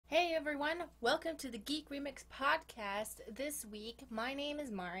everyone, welcome to the Geek Remix podcast. This week, my name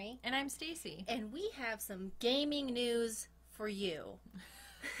is Mari. And I'm Stacy. And we have some gaming news for you.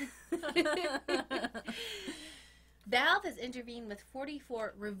 Valve has intervened with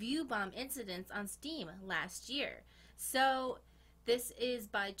 44 review bomb incidents on Steam last year. So, this is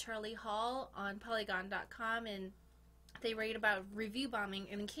by Charlie Hall on Polygon.com, and they write about review bombing.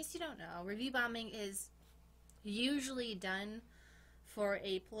 And in case you don't know, review bombing is usually done for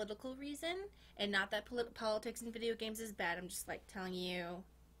a political reason, and not that politics in video games is bad. I'm just telling you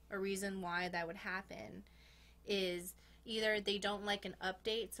a reason why that would happen is either they don't like an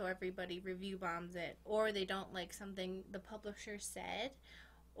update, so everybody review bombs it, or they don't like something the publisher said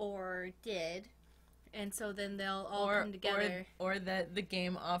or did, and so then they'll all come together. Or that the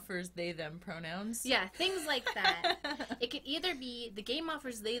game offers they-them pronouns. Yeah, things like that. It could either be the game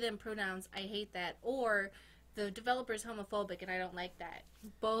offers they-them pronouns, I hate that, or the developer's homophobic and I don't like that.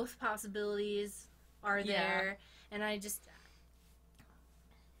 Both possibilities are there, and I just,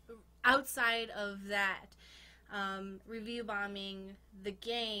 outside of that, review bombing the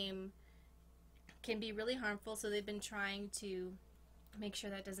game can be really harmful, so they've been trying to make sure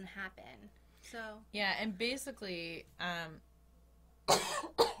that doesn't happen. So yeah, and basically,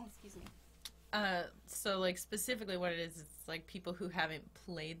 excuse me. So like specifically what it is, it's like people who haven't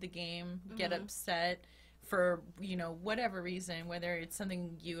played the game get upset for, you know, whatever reason, whether it's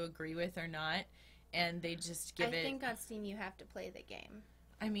something you agree with or not, and they just give it... I think on Steam you have to play the game.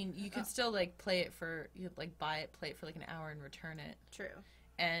 I mean, you could still, like, play it for, you'd, like, buy it, play it for, like, an hour and return it. True.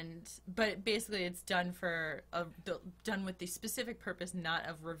 But basically it's done done with the specific purpose not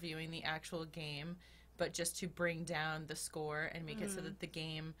of reviewing the actual game, but just to bring down the score and make it so that the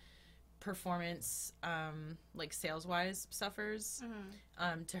game performance, like, sales-wise suffers,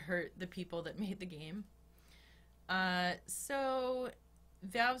 to hurt the people that made the game. So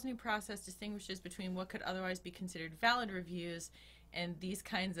Valve's new process distinguishes between what could otherwise be considered valid reviews and these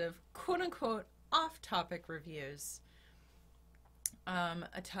kinds of quote-unquote off-topic reviews. And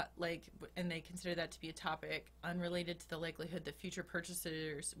they consider that to be a topic unrelated to the likelihood that future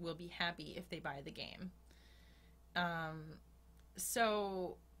purchasers will be happy if they buy the game.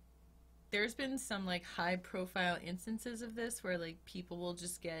 So there's been some, like, high-profile instances of this where, like, people will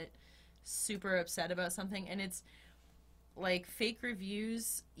just get super upset about something, and it's like fake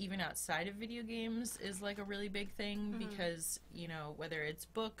reviews even outside of video games is like a really big thing because, you know, whether it's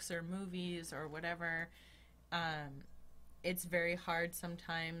books or movies or whatever, it's very hard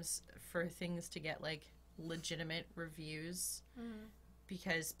sometimes for things to get like legitimate reviews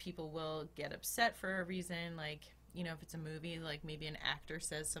because people will get upset for a reason, like, you know, if it's a movie, like maybe an actor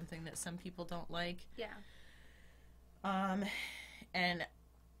says something that some people don't like. And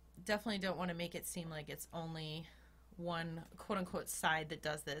definitely don't want to make it seem like it's only one quote-unquote side that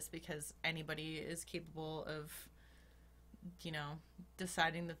does this, because anybody is capable of, you know,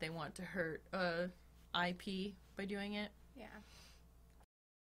 deciding that they want to hurt IP by doing it. Yeah.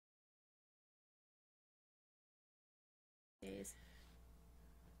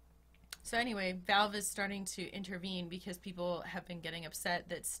 So anyway, Valve is starting to intervene because people have been getting upset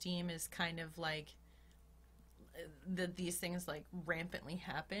that Steam is kind of like that these things like rampantly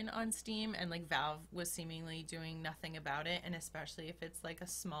happen on Steam, and like Valve was seemingly doing nothing about it, and especially if it's like a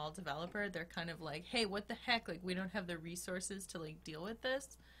small developer, they're kind of like, hey, what the heck, like we don't have the resources to like deal with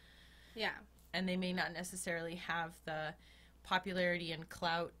this. Yeah. And they may not necessarily have the popularity and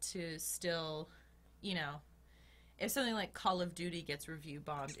clout to still, you know, if something like Call of Duty gets review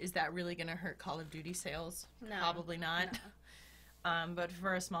bombed, is that really going to hurt Call of Duty sales? No. Probably not. No. But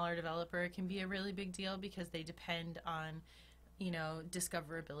for a smaller developer, it can be a really big deal because they depend on, you know,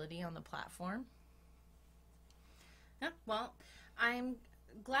 discoverability on the platform. Yeah, well, I'm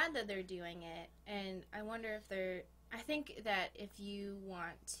glad that they're doing it, and I wonder if they're... I think that if you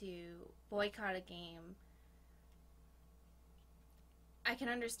want to boycott a game, I can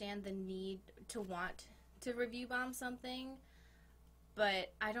understand the need to want to review bomb something,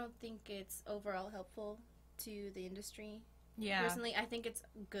 but I don't think it's overall helpful to the industry. Yeah. Personally, I think it's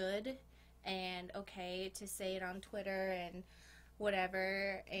good and okay to say it on Twitter and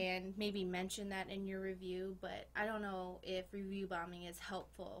whatever, and maybe mention that in your review, but I don't know if review bombing is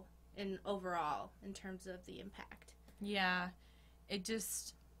helpful in overall in terms of the impact. Yeah. It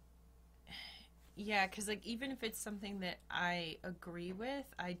just... Yeah, because, like, even if it's something that I agree with,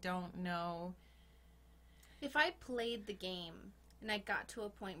 I don't know... If I played the game and I got to a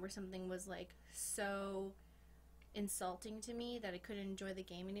point where something was, like, so insulting to me that I couldn't enjoy the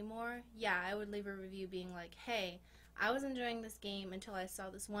game anymore, yeah, I would leave a review being like, hey, I was enjoying this game until I saw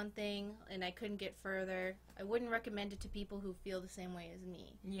this one thing and I couldn't get further. I wouldn't recommend it to people who feel the same way as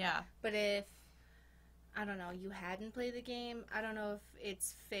me. Yeah. But if, I don't know, you hadn't played the game, I don't know if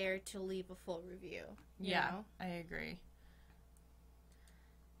it's fair to leave a full review. You know? I agree.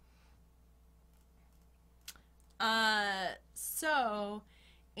 So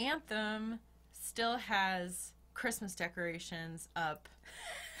Anthem still has Christmas decorations up.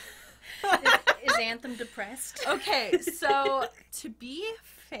 Is Anthem depressed? Okay, so to be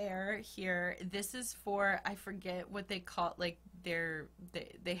fair here, this is for, I forget what they call, like,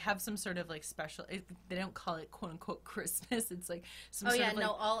 they have some sort of, like, special, they don't call it quote-unquote Christmas, it's like some sort of, like,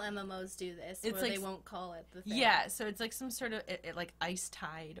 no, all MMOs do this, it's where like, they won't call it the thing. Yeah, so it's like some sort of, like, Ice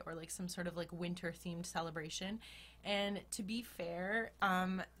Tide, or like some sort of, like, winter-themed celebration, and to be fair,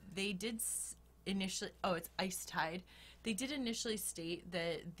 they did initially, it's Ice Tide, they did initially state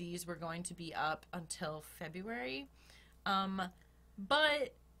that these were going to be up until February,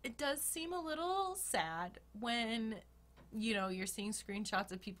 but it does seem a little sad when, you know, you're seeing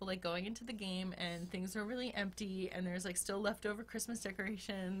screenshots of people, like, going into the game and things are really empty and there's, like, still leftover Christmas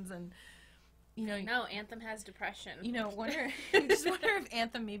decorations and, you know... No, Anthem has depression. You know, just wonder if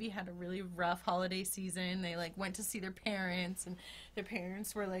Anthem maybe had a really rough holiday season. They, like, went to see their parents, and their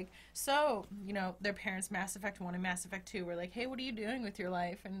parents were like, so, you know, their parents, Mass Effect 1 and Mass Effect 2, were like, hey, what are you doing with your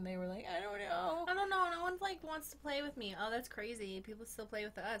life? And they were like, I don't know. I don't know. No one, like, wants to play with me. Oh, that's crazy. People still play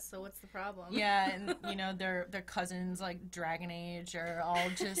with us, so what's the problem? Yeah, and, you know, their cousins, like, Dragon Age, are all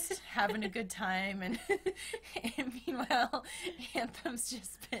just having a good time, and meanwhile, Anthem's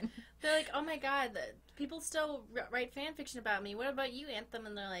just been... They're like, oh my god, people still write fan fiction about me. What about you, Anthem?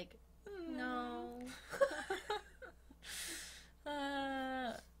 And they're like, no.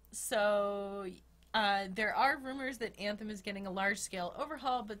 So, there are rumors that Anthem is getting a large-scale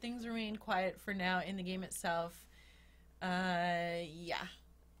overhaul, but things remain quiet for now in the game itself. Yeah.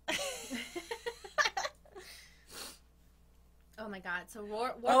 Oh my god, so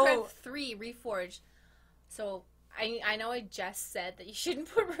Warcraft 3 Reforged. So, I know I just said that you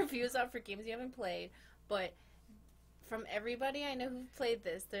shouldn't put reviews out for games you haven't played, but from everybody I know who played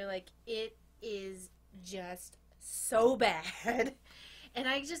this, they're like, it is just so bad. And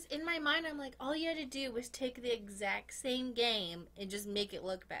I just, in my mind, I'm like, all you had to do was take the exact same game and just make it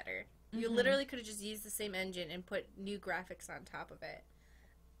look better. You literally could have just used the same engine and put new graphics on top of it.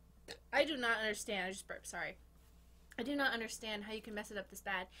 I do not understand. I just burped, sorry. I do not understand how you can mess it up this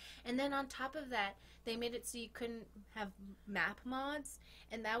bad. And then on top of that, they made it so you couldn't have map mods.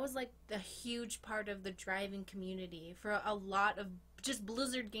 And that was like the huge part of the driving community for a lot of just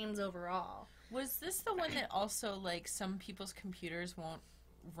Blizzard games overall. Was this the one that also, like, some people's computers won't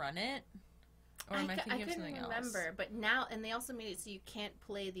run it? Or am I thinking of something else? I couldn't remember, but now, and they also made it so you can't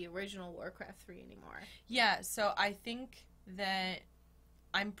play the original Warcraft 3 anymore. Yeah, so I think that,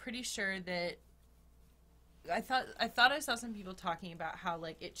 I'm pretty sure that, I thought I saw some people talking about how,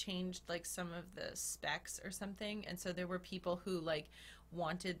 like, it changed, like, some of the specs or something, and so there were people who, like,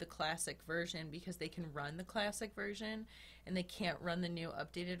 wanted the classic version because they can run the classic version and they can't run the new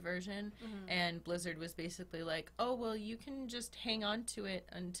updated version. And Blizzard was basically like, oh, well, you can just hang on to it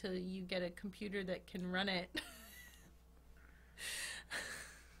until you get a computer that can run it.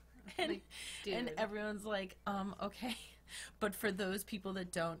 and everyone's like, okay. But for those people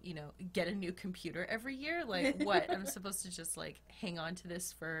that don't, you know, get a new computer every year, like, what? I'm supposed to just, like, hang on to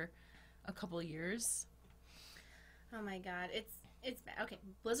this for a couple of years? Oh my god, it's bad. Okay,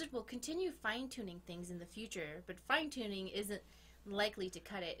 Blizzard will continue fine-tuning things in the future, but fine-tuning isn't likely to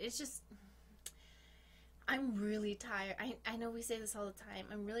cut it. It's just, I'm really tired. I know we say this all the time.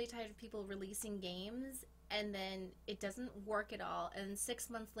 I'm really tired of people releasing games, and then it doesn't work at all, and 6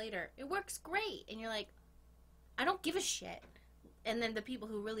 months later, it works great, and you're like, I don't give a shit. And then the people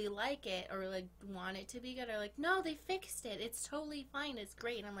who really like it, or, like, want it to be good, are like, no, they fixed it. It's totally fine. It's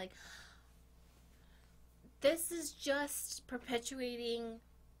great. And I'm like, this is just perpetuating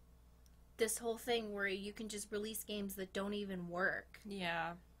this whole thing where you can just release games that don't even work.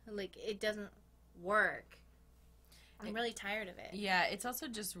 Yeah. Like, it doesn't work. I'm really tired of it. Yeah, it's also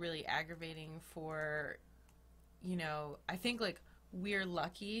just really aggravating for, you know, I think, like, we're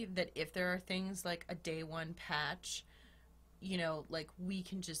lucky that if there are things like a day one patch, you know, like, we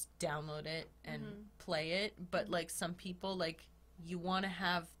can just download it and play it. But, like, some people, like, you want to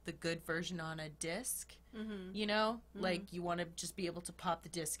have the good version on a disc, you know? Like, you want to just be able to pop the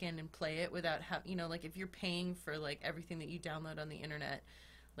disc in and play it without you know, like, if you're paying for, like, everything that you download on the internet,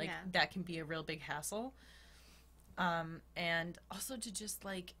 like, that can be a real big hassle. And also to just,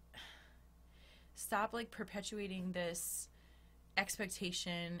 like, stop, like, perpetuating this,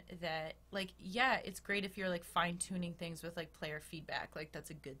 expectation that, like, yeah, it's great if you're, like, fine-tuning things with, like, player feedback. Like, that's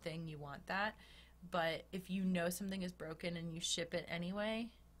a good thing. You want that. But if you know something is broken and you ship it anyway,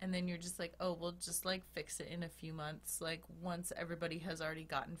 and then you're just like, oh, we'll just, like, fix it in a few months, like, once everybody has already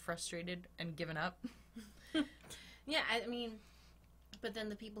gotten frustrated and given up. Yeah, I mean, but then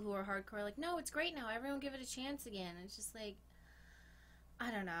the people who are hardcore are like, no, it's great now. Everyone give it a chance again. It's just like, I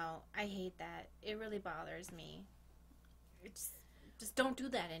don't know. I hate that. It really bothers me. It's just don't do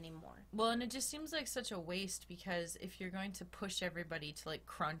that anymore. Well, and it just seems like such a waste, because if you're going to push everybody to, like,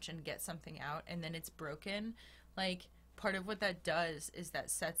 crunch and get something out and then it's broken, like, part of what that does is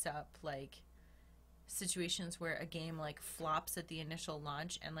that sets up, like, situations where a game, like, flops at the initial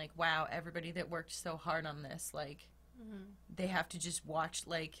launch and, like, wow, everybody that worked so hard on this, like, they have to just watch,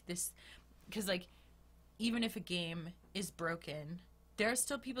 like, this, because, like, even if a game is broken, there are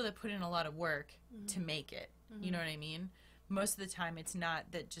still people that put in a lot of work to make it. You know what I mean? Most of the time it's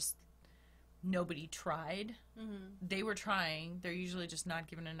not that just nobody tried. They were trying. They're usually just not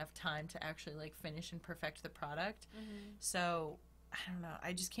given enough time to actually, like, finish and perfect the product. So, I don't know.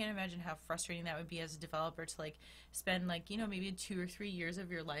 I just can't imagine how frustrating that would be as a developer to, like, spend, like, you know, maybe 2 or 3 years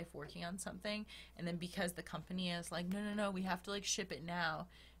of your life working on something, and then because the company is like, no, we have to, like, ship it now,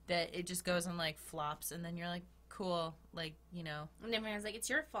 that it just goes and, like, flops, and then you're like, cool, like, you know. And everyone's like, it's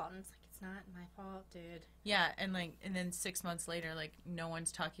your fault. And it's like, it's not my fault, dude. Yeah, and, like, and then 6 months later, like, no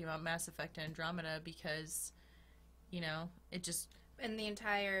one's talking about Mass Effect Andromeda because, you know, it just... And the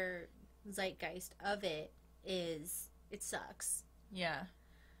entire zeitgeist of it is, it sucks. Yeah.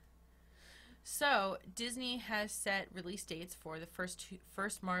 So, Disney has set release dates for the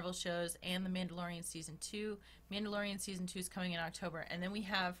first Marvel shows and The Mandalorian Season 2. Mandalorian Season 2 is coming in October. And then we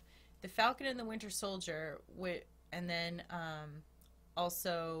have The Falcon and the Winter Soldier, and then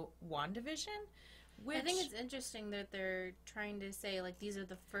also WandaVision. Which... I think it's interesting that they're trying to say, like, these are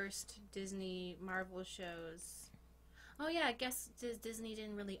the first Disney Marvel shows. Oh, yeah, I guess Disney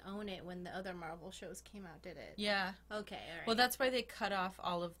didn't really own it when the other Marvel shows came out, did it? Yeah. Okay, all right. Well, that's why they cut off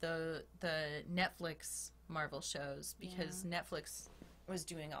all of the Netflix Marvel shows, because Netflix was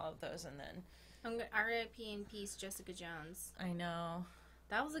doing all of those, and then... R.I.P. in peace, Jessica Jones. I know.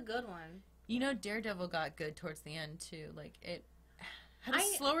 That was a good one. You know, Daredevil got good towards the end, too. Like, it had a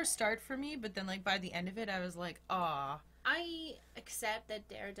slower start for me, but then, like, by the end of it, I was like, aw. I accept that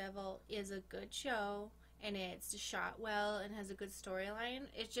Daredevil is a good show, and it's shot well and has a good storyline.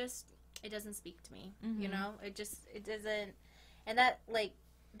 It doesn't speak to me, you know? It doesn't, and that, like,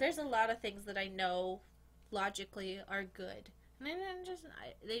 there's a lot of things that I know logically are good, and then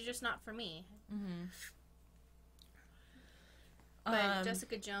they're just not for me. But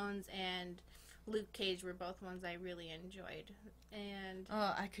Jessica Jones and Luke Cage were both ones I really enjoyed, and...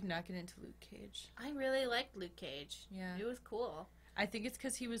 Oh, I could not get into Luke Cage. I really liked Luke Cage. Yeah. It was cool. I think it's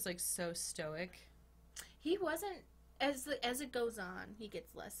because he was, like, so stoic. He wasn't, as it goes on, he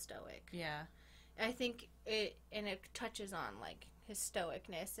gets less stoic. Yeah. I think it touches on, like, his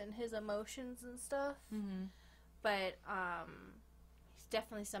stoicness and his emotions and stuff. But he's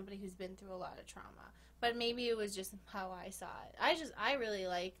definitely somebody who's been through a lot of trauma. But maybe it was just how I saw it. I really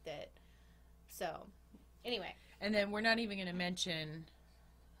liked it. So, anyway. And then we're not even going to mention...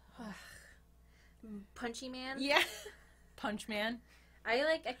 Punchy Man? Yeah. Punch Man.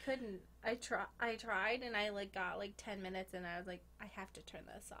 I couldn't. I tried, and I, like, got, like, 10 minutes, and I was like, I have to turn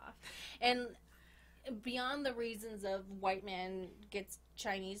this off. And beyond the reasons of white man gets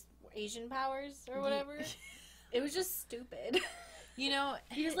Chinese Asian powers or whatever, it was just stupid. You know,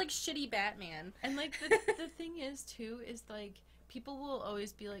 he was like shitty Batman. And, like, the thing is, too, is, like, people will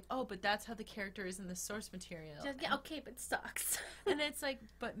always be like, oh, but that's how the character is in the source material. Yeah, okay, but it sucks. And it's like,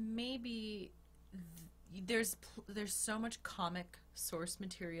 but maybe there's so much comic source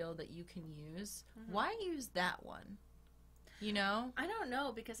material that you can use. Why use that one? You know? I don't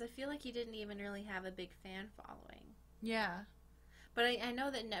know, because I feel like he didn't even really have a big fan following. Yeah. But I know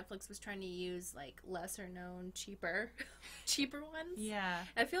that Netflix was trying to use, like, lesser-known, cheaper ones. Yeah.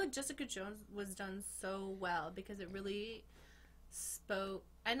 I feel like Jessica Jones was done so well, because it really spoke...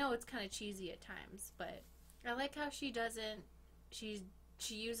 I know it's kind of cheesy at times, but I like how she doesn't... She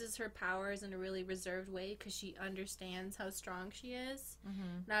uses her powers in a really reserved way, because she understands how strong she is.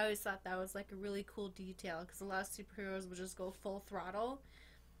 And I always thought that was, like, a really cool detail, because a lot of superheroes will just go full throttle.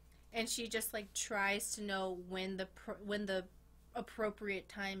 And she just, like, tries to know when the appropriate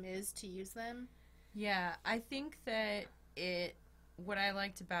time is to use them. Yeah, I think that what I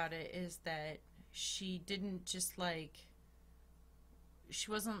liked about it is that she didn't just, like,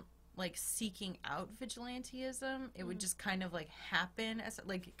 she wasn't, like, seeking out vigilantism. It would just kind of, like, happen as,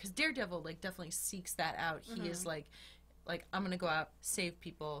 like, because Daredevil, like, definitely seeks that out. He is, like, like, I'm gonna go out, save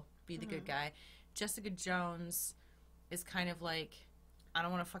people, be the good guy. Jessica Jones is kind of like, I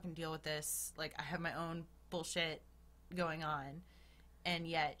don't want to fucking deal with this. Like, I have my own bullshit going on. And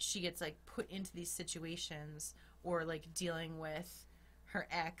yet she gets, like, put into these situations or, like, dealing with her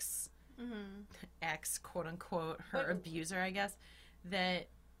ex, quote unquote, her abuser, I guess, that,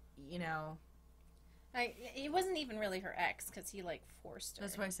 you know. It wasn't even really her ex because he, like, forced her.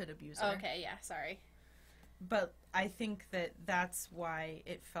 That's why I said abuser. Okay, yeah, sorry. But I think that that's why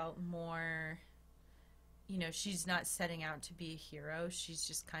it felt more, you know, she's not setting out to be a hero. She's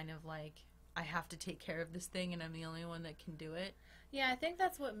just kind of like, I have to take care of this thing and I'm the only one that can do it. Yeah, I think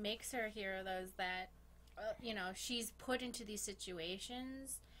that's what makes her a hero, though, is that, you know, she's put into these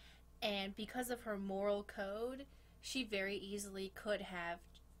situations, and because of her moral code, she very easily could have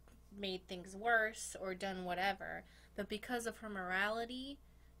made things worse or done whatever. But because of her morality,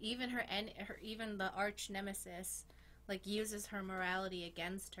 even even the arch nemesis, like, uses her morality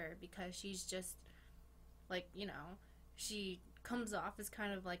against her because she's just, like, you know, she comes off as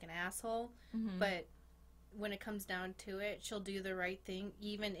kind of like an asshole, but when it comes down to it, she'll do the right thing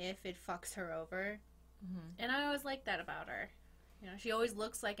even if it fucks her over. And I always like that about her. You know, she always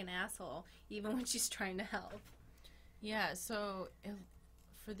looks like an asshole even when she's trying to help. Yeah, so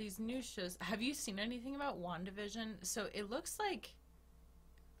for these new shows, have you seen anything about WandaVision? So it looks like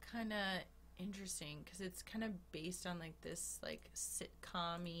kind of interesting because it's kind of based on, like, this, like,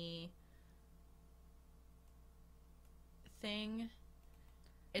 sitcom-y thing.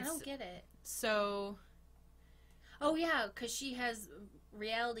 I don't get it. So... Oh, yeah, because she has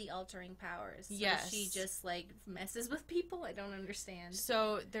reality-altering powers. So yes. she just, like, messes with people? I don't understand.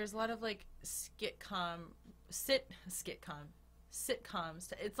 So there's a lot of, like, sitcoms.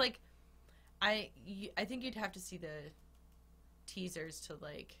 It's like, I think you'd have to see the teasers to,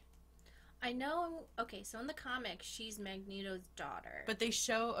 like... I know, okay, so in the comics, she's Magneto's daughter. But they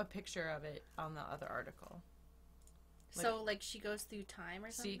show a picture of it on the other article. So, like, she goes through time or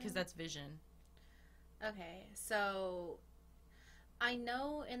something? See, because that's Vision. Okay, so I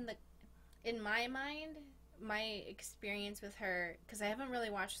know in my mind, my experience with her, because I haven't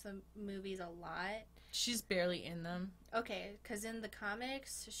really watched the movies a lot. She's barely in them. Okay, because in the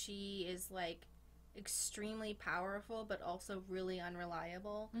comics, she is, like, extremely powerful, but also really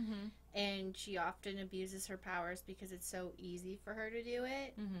unreliable. And she often abuses her powers because it's so easy for her to do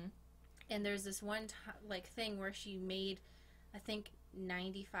it. And there's this one thing where she made, I think,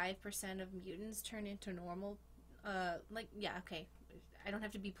 95% of mutants turn into normal, okay, I don't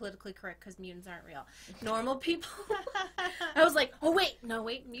have to be politically correct because mutants aren't real. Normal people. I was like, oh wait,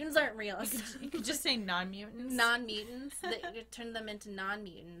 mutants aren't real. You could just say non-mutants. Non-mutants. That turned them into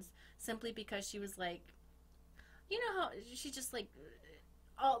non-mutants simply because she was like, you know how she just, like,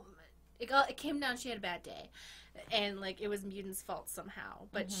 it came down. She had a bad day. And, like, it was mutants' fault somehow.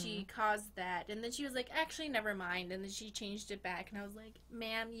 But she caused that. And then she was like, actually, never mind. And then she changed it back. And I was like,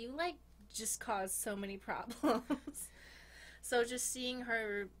 ma'am, you, like, just caused so many problems. So just seeing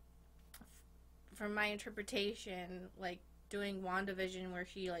her, from my interpretation, like, doing WandaVision where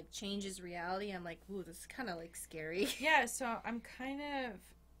she, like, changes reality, I'm like, ooh, this is kind of, like, scary. Yeah, so I'm kind of...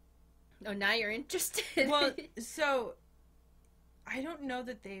 Oh, now you're interested. Well, so I don't know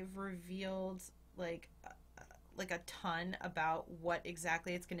that they've revealed, like a ton about what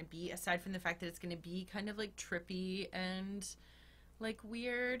exactly it's going to be, aside from the fact that it's going to be kind of, like, trippy and, like,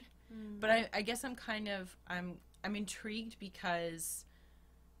 weird. But I guess I'm intrigued because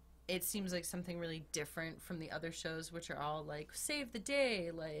it seems like something really different from the other shows, which are all, like, save the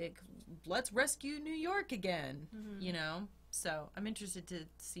day, like, let's rescue New York again, you know? So I'm interested to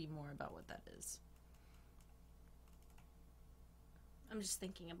see more about what that is. I'm just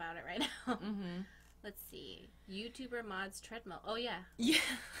thinking about it right now. Let's see. YouTuber mods treadmill. Oh, yeah. Yeah.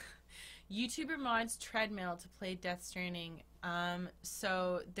 YouTuber mods treadmill to play Death Stranding.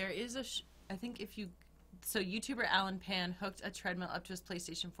 So there is I think so YouTuber Alan Pan hooked a treadmill up to his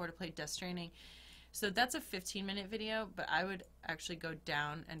PlayStation 4 to play Death Stranding. So that's a 15-minute video, but I would actually go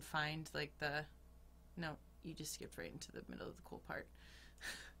down and find, like, no, you just skipped right into the middle of the cool part.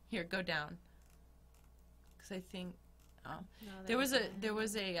 Here, go down. Because I think... Oh. No, there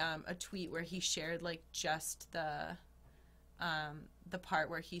was a tweet where he shared, like, just the part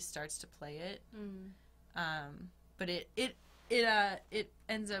where he starts to play it, but it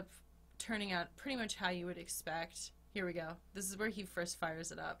ends up turning out pretty much how you would expect. Here we go. This is where he first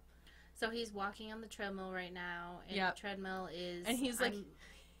fires it up. So he's walking on the treadmill right now, and the treadmill is, and he's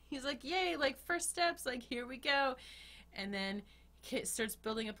like, yay, like, first steps, like, here we go, and then Kit starts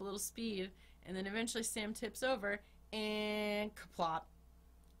building up a little speed, and then eventually Sam tips over. And kaplop.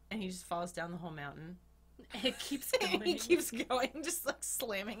 And he just falls down the whole mountain. It keeps going. He keeps going, just like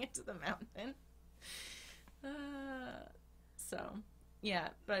slamming into the mountain. So, yeah,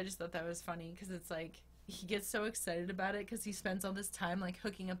 but I just thought that was funny because it's like he gets so excited about it because he spends all this time like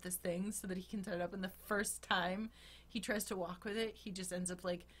hooking up this thing so that he can set it up, and the first time he tries to walk with it, he just ends up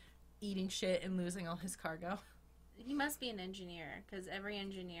like eating shit and losing all his cargo. He must be an engineer, because every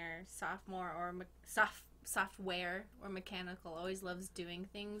engineer, software or mechanical, always loves doing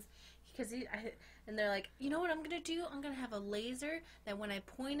things. Because and they're like, you know what I'm gonna do? I'm gonna have a laser that when I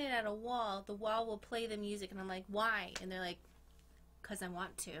point it at a wall, the wall will play the music. And I'm like, why? And they're like, because I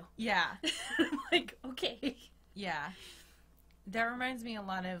want to. Yeah. I'm like, okay. Yeah. That reminds me a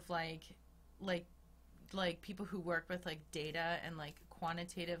lot of like people who work with like data and like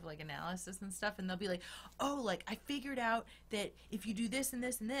quantitative like analysis and stuff, and they'll be like, oh, like I figured out that if you do this and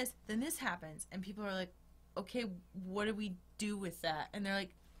this and this, then this happens. And people are like, okay, what do we do with that? And they're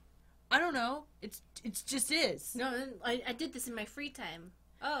like, I don't know. It's just is. No, I did this in my free time.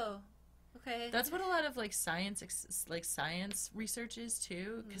 Oh, okay. That's what a lot of like science research is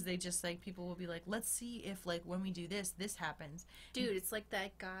too, because they just like people will be like, let's see if like when we do this happens. Dude, it's like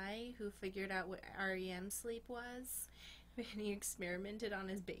that guy who figured out what REM sleep was, and he experimented on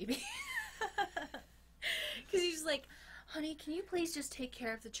his baby. Because he's like, honey, can you please just take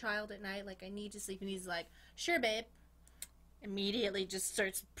care of the child at night? Like, I need to sleep. And he's like, sure, babe. Immediately just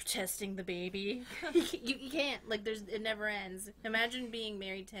starts testing the baby. you can't. Like, it never ends. Imagine being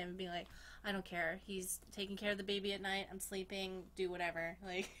married to him and being like, I don't care. He's taking care of the baby at night. I'm sleeping. Do whatever.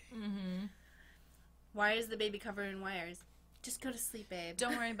 Like, Why is the baby covered in wires? Just go to sleep, babe.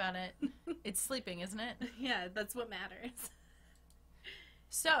 Don't worry about it. It's sleeping, isn't it? Yeah, that's what matters.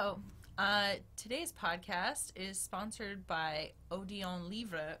 So, today's podcast is sponsored by Odeon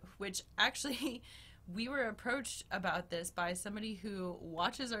Livre, which actually we were approached about this by somebody who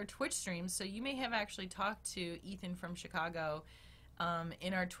watches our Twitch streams. So you may have actually talked to Ethan from Chicago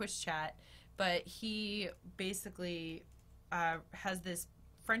in our Twitch chat, but he basically has this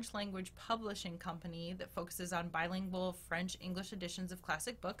French language publishing company that focuses on bilingual French-English editions of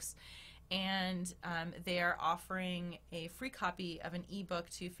classic books. And they are offering a free copy of an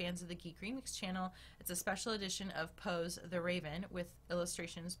ebook to fans of the Geek Remix channel. It's a special edition of Poe's The Raven with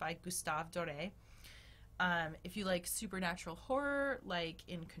illustrations by Gustave Doré. If you like supernatural horror, like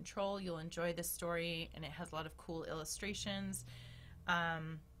In Control, you'll enjoy this story, and it has a lot of cool illustrations.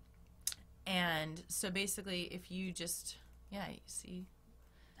 And so basically, if you just, you see.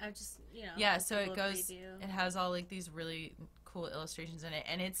 I just, Yeah, so it goes, preview. it has all like these really cool illustrations in it,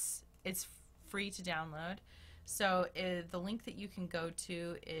 and it's free to download. So the link that you can go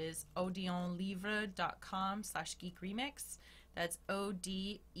to is odeonlivre.com/geekremix. That's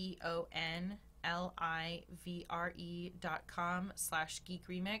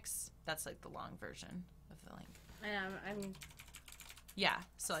ODEONLIVRE.com/geekremix. That's like the long version of the link. Yeah,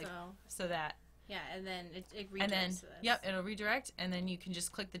 so that. Yeah, and then it redirects And then, to this. yep, it'll redirect, and then you can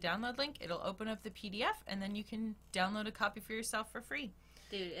just click the download link. It'll open up the PDF, and then you can download a copy for yourself for free.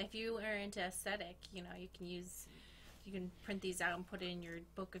 Dude, if you are into aesthetic, you can print these out and put it in your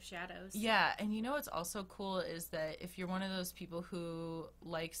book of shadows. Yeah, and what's also cool is that if you're one of those people who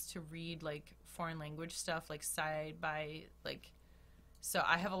likes to read like foreign language stuff, like so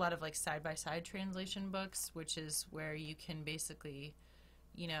I have a lot of like side-by-side translation books, which is where you can basically,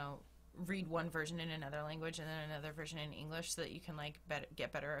 read one version in another language and then another version in English, so that you can like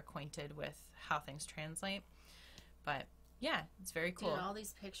get better acquainted with how things translate. But yeah, it's very cool. Dude, all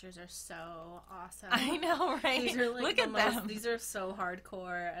these pictures are so awesome. I know, right? These are like Look at them. These are so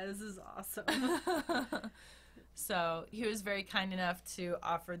hardcore. This is awesome. So he was very kind enough to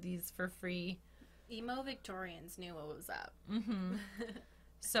offer these for free. Emo Victorians knew what was up. Mm-hmm.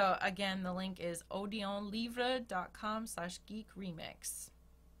 So again, the link is odeonlivre.com/geekremix.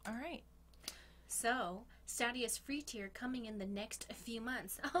 All right. So, Stadia's free tier coming in the next few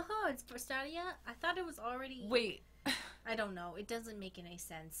months. Oh, it's for Stadia? I thought it was already... Wait. I don't know. It doesn't make any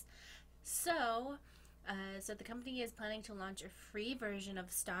sense. So the company is planning to launch a free version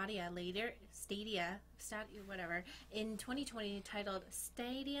of Stadia, whatever, in 2020 titled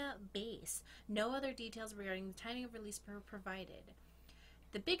Stadia Base. No other details regarding the timing of release were provided.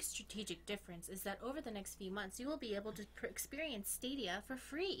 The big strategic difference is that over the next few months, you will be able to experience Stadia for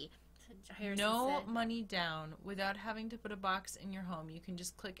free. Harrison No said. money down, without having to put a box in your home. You can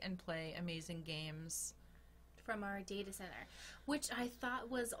just click and play amazing games. From our data center, which I thought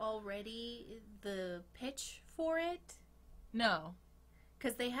was already the pitch for it. No.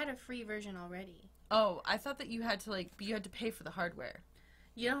 Because they had a free version already. Oh, I thought that you had to pay for the hardware.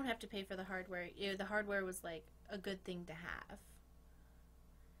 You don't have to pay for the hardware. The hardware was like a good thing to have.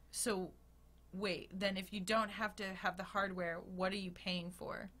 So wait, then if you don't have to have the hardware, what are you paying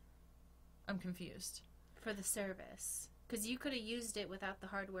for? I'm confused. For the service. Because you could have used it without the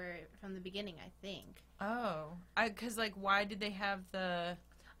hardware from the beginning, I think. Oh. Because, like, why did they have the...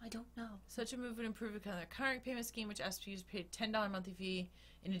 I don't know. Such a move would improve the current payment scheme, which asks users to pay a $10 monthly fee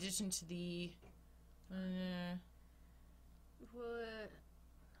in addition to the... What?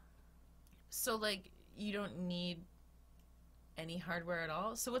 So, like, you don't need any hardware at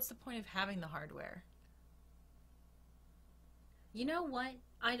all? So what's the point of having the hardware? You know what?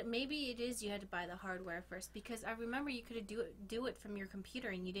 Maybe it is you had to buy the hardware first, because I remember you could do it from your computer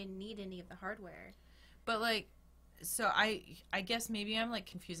and you didn't need any of the hardware. But, like, so I guess maybe I'm, like,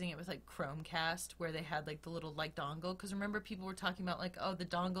 confusing it with, like, Chromecast, where they had, like, the little, like, dongle. Because remember people were talking about, like, oh, the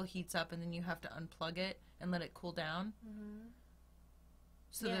dongle heats up and then you have to unplug it and let it cool down? Mm-hmm.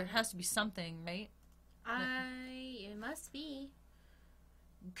 So Yeah. there has to be something, right? It must be.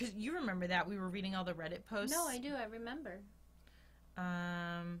 Because you remember that. We were reading all the Reddit posts. No, I do. I remember.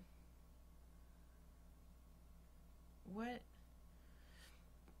 What?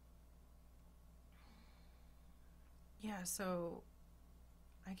 Yeah, so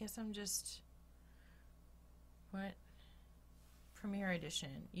I guess I'm just... What? Premiere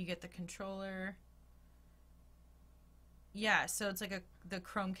Edition. You get the controller. Yeah, so it's like the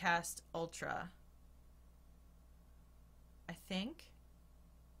Chromecast Ultra. I think.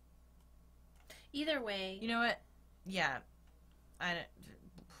 Either way. You know what? Yeah. I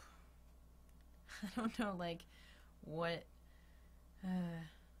don't know, like, what...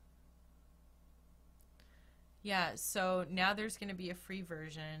 Yeah, so now there's going to be a free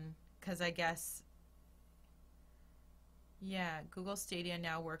version, because I guess... Yeah, Google Stadia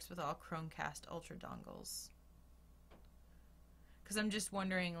now works with all Chromecast Ultra dongles. Because I'm just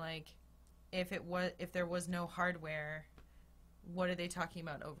wondering, like, if there was no hardware, what are they talking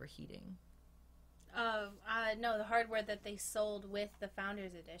about overheating? No, the hardware that they sold with the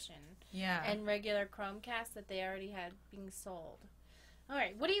Founders Edition. Yeah. And regular Chromecast that they already had being sold. All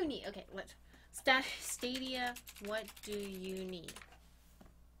right, what do you need? Okay, Stadia, what do you need?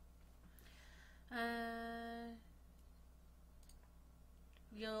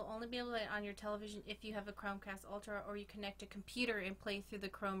 You'll only be able to play it on your television if you have a Chromecast Ultra or you connect a computer and play through the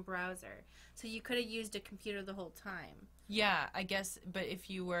Chrome browser. So you could have used a computer the whole time. Yeah, I guess, but if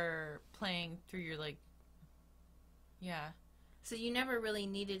you were playing through your, like... Yeah. So you never really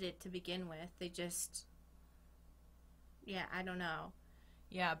needed it to begin with. They just... Yeah, I don't know.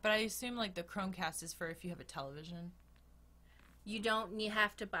 Yeah, but I assume, like, the Chromecast is for if you have a television. You don't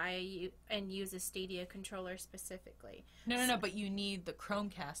have to buy and use a Stadia controller specifically. No, but you need the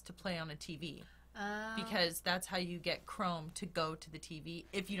Chromecast to play on a TV. Because that's how you get Chrome to go to the TV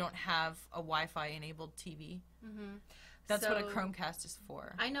if you don't have a Wi-Fi enabled TV. Mm-hmm. That's what a Chromecast is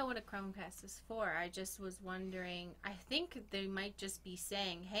for. I know what a Chromecast is for. I just was wondering, I think they might just be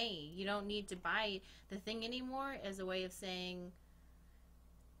saying, hey, you don't need to buy the thing anymore, as a way of saying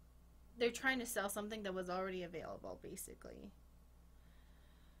they're trying to sell something that was already available, basically.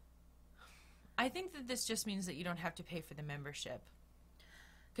 I think that this just means that you don't have to pay for the membership.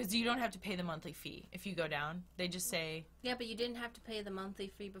 Because you don't have to pay the monthly fee if you go down. They just say... Yeah, but you didn't have to pay the monthly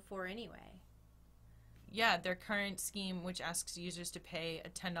fee before anyway. Yeah, their current scheme, which asks users to pay a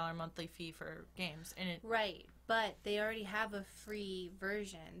 $10 monthly fee for games. And Right, but they already have a free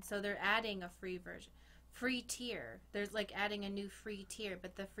version. So they're adding a free version. Free tier. There's like adding a new free tier,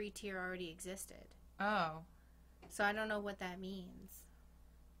 but the free tier already existed. Oh. So I don't know what that means.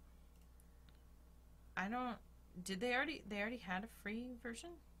 I don't... Did they already had a free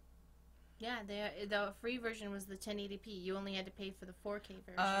version? Yeah, the free version was the 1080p. You only had to pay for the 4K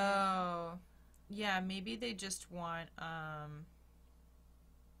version. Oh. Yeah, maybe they just want, I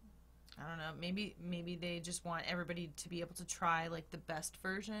don't know, maybe they just want everybody to be able to try, like, the best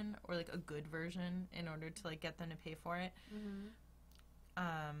version or, like, a good version in order to, like, get them to pay for it. Mm-hmm.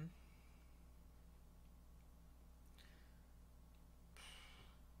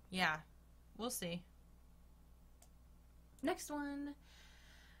 Yeah, we'll see. Next one.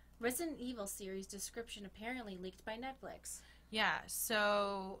 Resident Evil series description apparently leaked by Netflix. Yeah,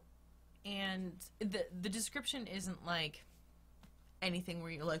 so, and the description isn't, like, anything where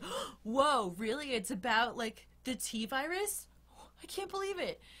you're like, whoa, really? It's about, like, the T-virus? I can't believe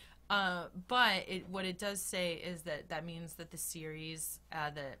it. But what it does say is that means that the series,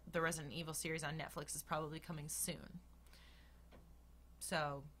 the Resident Evil series on Netflix is probably coming soon.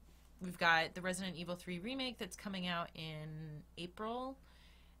 So... We've got the Resident Evil 3 remake that's coming out in April,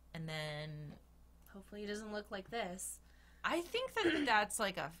 and then... Hopefully it doesn't look like this. I think that that's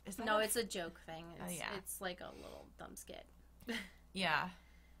like a... Is that it's a joke thing. It's like a little dumb skit. Yeah.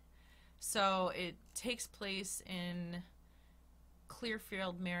 So it takes place in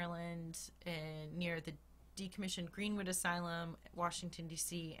Clearfield, Maryland, near the decommissioned Greenwood Asylum, Washington,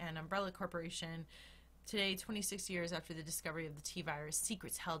 D.C., and Umbrella Corporation. Today, 26 years after the discovery of the T-virus,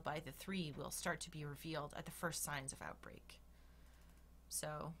 secrets held by the three will start to be revealed at the first signs of outbreak.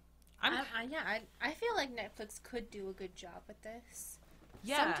 So, I feel like Netflix could do a good job with this.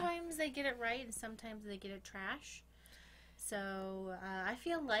 Yeah. Sometimes they get it right, and sometimes they get it trash. So I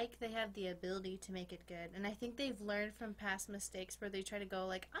feel like they have the ability to make it good, and I think they've learned from past mistakes where they try to go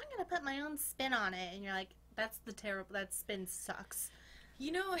like, I'm gonna put my own spin on it, and you're like, that spin sucks.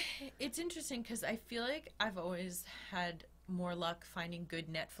 You know, it's interesting because I feel like I've always had more luck finding good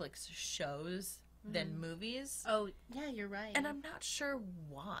Netflix shows than movies. Oh, yeah, you're right. And I'm not sure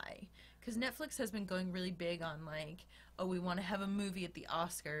why. Because Netflix has been going really big on, like, oh, we want to have a movie at the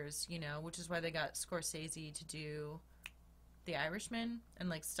Oscars, you know, which is why they got Scorsese to do The Irishman and,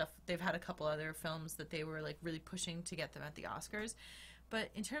 like, stuff. They've had a couple other films that they were, like, really pushing to get them at the Oscars. But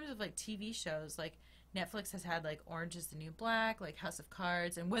in terms of, like, TV shows, like, Netflix has had, like, Orange is the New Black, like, House of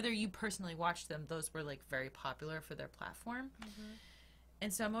Cards, and whether you personally watched them, those were, like, very popular for their platform. Mm-hmm.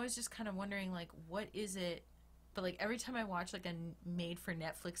 And so I'm always just kind of wondering, like, what is it? But, like, every time I watch, like, a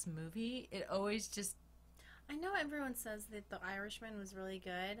made-for-Netflix movie, it always just... I know everyone says that The Irishman was really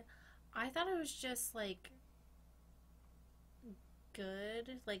good. I thought it was just, like,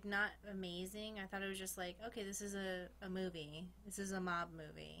 good. Like, not amazing. I thought it was just like, okay, this is a movie. This is a mob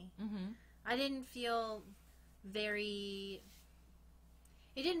movie. Mm-hmm. I didn't feel very...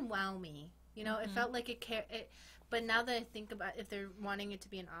 It didn't wow me. You know, it felt like it... But now that I think about if they're wanting it to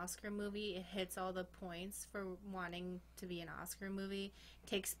be an Oscar movie, it hits all the points for wanting to be an Oscar movie. It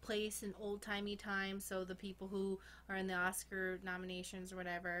takes place in old-timey times, so the people who are in the Oscar nominations or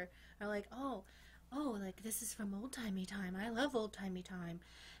whatever are like, oh, like, this is from old-timey time. I love old-timey time.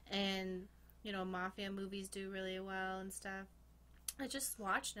 And, you know, mafia movies do really well and stuff. I just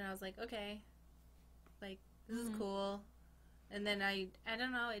watched it and I was like, okay, like, this is cool. And then I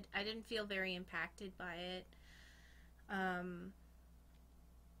don't know, I didn't feel very impacted by it. I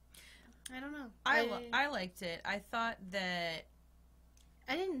don't know. I liked it. I thought that...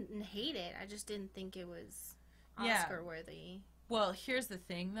 I didn't hate it. I just didn't think it was Oscar-worthy. Well, here's the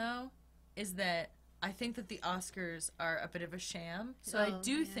thing, though, is that I think that the Oscars are a bit of a sham. So I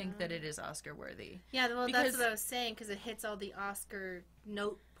do think that it is Oscar-worthy. Yeah, well, that's what I was saying, because it hits all the Oscar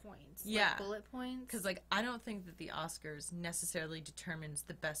note points. Yeah. Like bullet points. Because, like, I don't think that the Oscars necessarily determines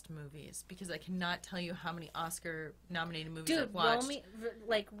the best movies. Because I cannot tell you how many Oscar-nominated movies I've watched.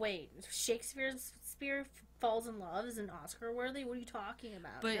 Wait. Shakespeare's Falls in Love is an Oscar-worthy? What are you talking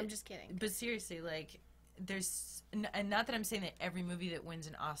about? I'm just kidding. But seriously, like... There's, and not that I'm saying that every movie that wins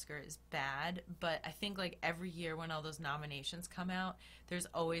an Oscar is bad, but I think, like, every year when all those nominations come out, there's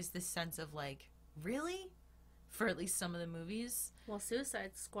always this sense of, like, really? For at least some of the movies. Well,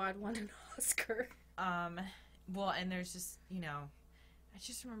 Suicide Squad won an Oscar. Well, and there's just, you know, I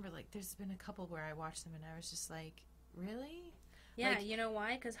just remember, like, there's been a couple where I watched them and I was just like, really? Yeah, like, you know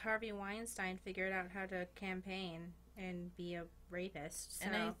why? Because Harvey Weinstein figured out how to campaign and be a rapist. So.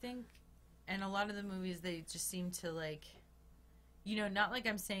 And I think... And a lot of the movies, they just seem to, like, you know, not like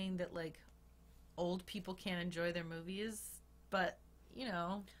I'm saying that, like, old people can't enjoy their movies, but, you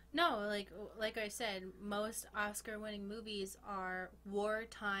know. No, like I said, most Oscar-winning movies are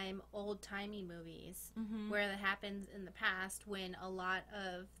wartime, old-timey movies, where that happens in the past when a lot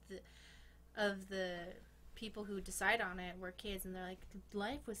of the people who decide on it were kids, and they're like,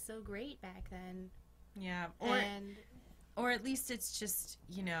 life was so great back then. Yeah, or at least it's just,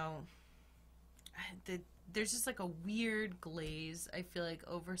 you know... There's just, like, a weird glaze, I feel like,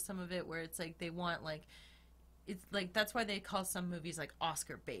 over some of it, where it's like they want, like, it's like that's why they call some movies, like,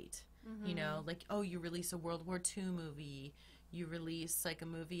 Oscar bait. You know, like, oh, you release a World War II movie, you release, like, a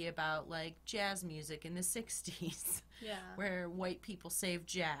movie about, like, jazz music in the 60s. Yeah. Where white people save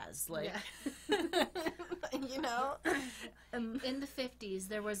jazz. Like, you know? In the 50s,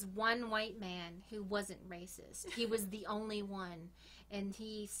 there was one white man who wasn't racist. He was the only one. And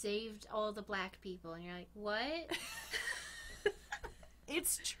he saved all the black people. And you're like, what?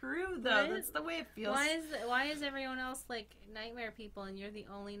 It's true, though. That's the way it feels. Why is everyone else, like, nightmare people and you're the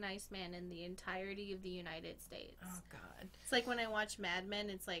only nice man in the entirety of the United States? Oh, God. It's like when I watch Mad Men,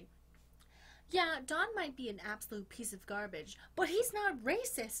 it's like, yeah, Don might be an absolute piece of garbage, but he's not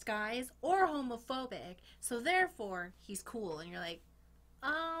racist, guys, or homophobic, so therefore, he's cool. And you're like,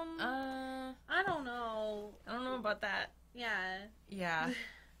 I don't know. I don't know about that. Yeah. Yeah.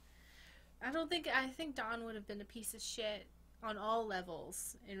 I think Don would have been a piece of shit on all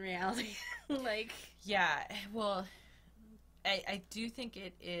levels in reality. Like, yeah, well, I do think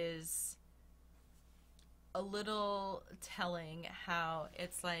it is a little telling how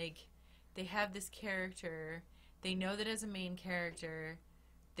it's like they have this character, they know that as a main character,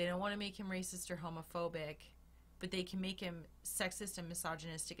 they don't want to make him racist or homophobic, but they can make him sexist and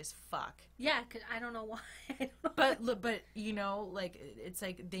misogynistic as fuck. Yeah, 'cause I don't know why. But you know, like it's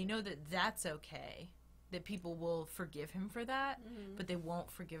like they know that that's okay, that people will forgive him for that, but they won't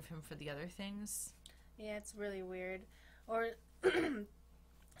forgive him for the other things. Yeah, it's really weird. Or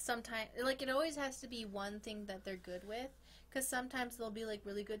sometimes, like, it always has to be one thing that they're good with, because sometimes they'll be like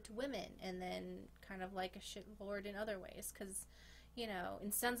really good to women and then kind of like a shitlord in other ways. Because, you know,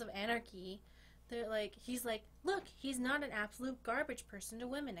 in Sons of Anarchy, they're like, he's like, look, he's not an absolute garbage person to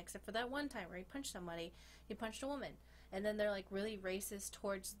women, except for that one time where he punched somebody. He punched a woman. And then they're like really racist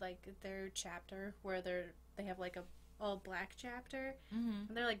towards like their chapter where they have like a all black chapter, and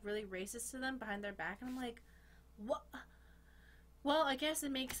they're like really racist to them behind their back, and I'm like, what? Well, I guess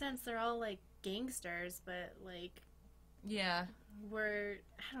it makes sense. They're all like gangsters, but like, yeah, I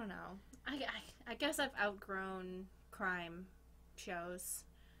don't know. I guess I've outgrown crime shows.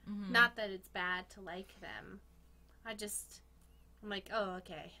 Not that it's bad to like them. I'm like, oh,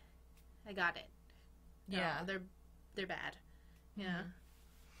 okay, I got it. No, yeah, they're bad. Yeah.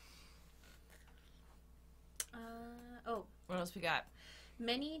 What else we got?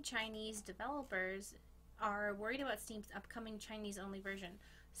 Many Chinese developers are worried about Steam's upcoming Chinese-only version.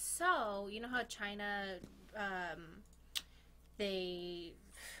 So, you know how China,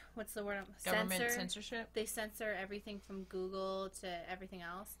 what's the word? Government censorship? They censor everything from Google to everything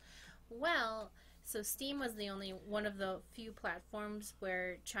else. Well, so Steam was one of the few platforms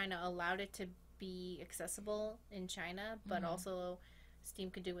where China allowed it to be accessible in China, but also Steam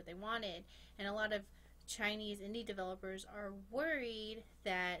could do what they wanted. And a lot of Chinese indie developers are worried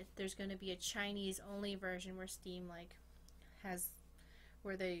that there's going to be a Chinese-only version where Steam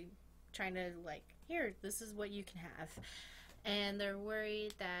where they trying to here, this is what you can have. And they're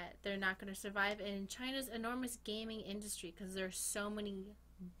worried that they're not going to survive in China's enormous gaming industry because there's so many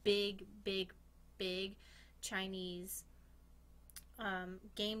big Chinese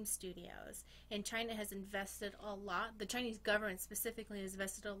game studios. And China has invested a lot. The Chinese government specifically has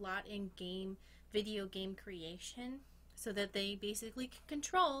invested a lot in video game creation so that they basically can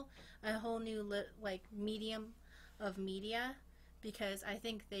control a whole new medium of media, because I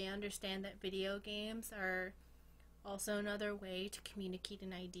think they understand that video games are also another way to communicate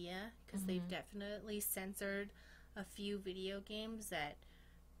an idea, because they've definitely censored a few video games that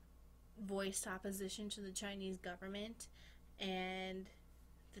voiced opposition to the Chinese government, and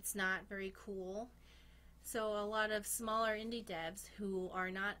it's not very cool. So a lot of smaller indie devs who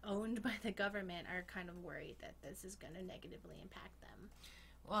are not owned by the government are kind of worried that this is going to negatively impact them.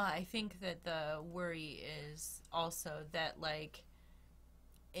 Well, I think that the worry is also that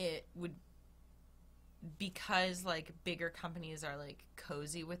it would, because bigger companies are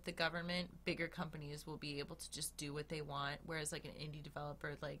cozy with the government, bigger companies will be able to just do what they want, whereas an indie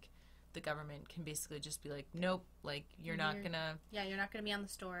developer, the government can basically just be like, nope, you're not gonna be on the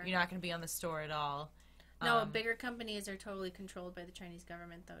store. You're not gonna be on the store at all. No, bigger companies are totally controlled by the Chinese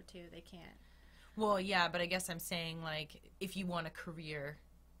government, though, too. They can't. Well, yeah, but I guess I'm saying, if you want a career,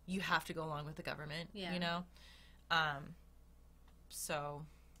 you have to go along with the government, you know? So...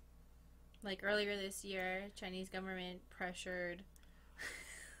 earlier this year, Chinese government pressured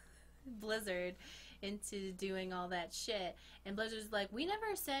Blizzard into doing all that shit. And Blizzard's like, we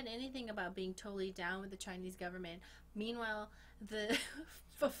never said anything about being totally down with the Chinese government. Meanwhile, the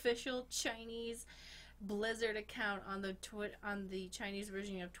official Chinese Blizzard account on the Chinese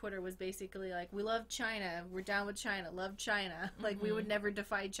version of Twitter was basically like, we love China, we're down with China, love China, we would never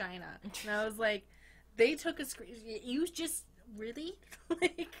defy China. And I was like, they took a screen, you just really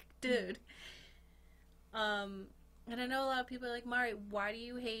dude. And I know a lot of people are like, Mari, why do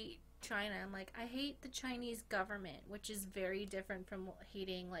you hate China? I'm like, I hate the Chinese government, which is very different from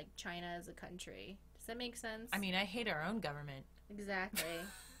hating China as a country. Does that make sense? I mean, I hate our own government. Exactly.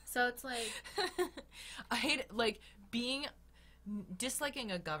 So it's I hate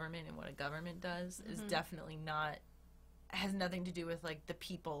disliking a government and what a government does is definitely has nothing to do with the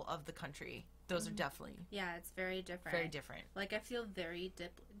people of the country. Those are definitely it's very different. Very different. I feel very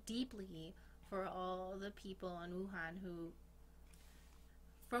deeply for all the people in Wuhan who,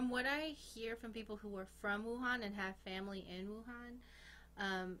 from what I hear from people who are from Wuhan and have family in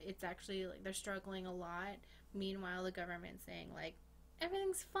Wuhan, it's actually they're struggling a lot. Meanwhile, the government's saying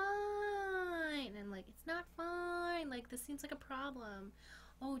everything's fine, and it's not fine. This seems like a problem.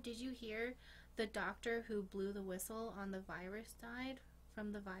 Oh, did you hear the doctor who blew the whistle on the virus died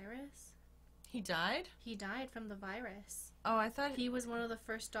from the virus? He died? He died from the virus. Oh, I thought He was one of the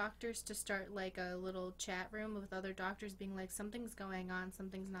first doctors to start like a little chat room with other doctors being like, something's going on,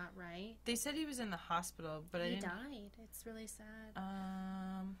 something's not right. they said he was in the hospital, but I He didn't. died. It's really sad.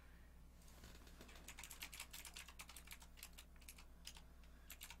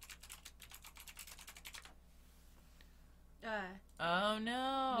 Oh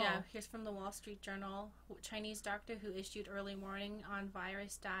no. Yeah, here's from the Wall Street Journal. Chinese doctor who issued early warning on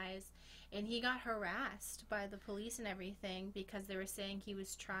virus dies. And he got harassed by the police and everything because they were saying he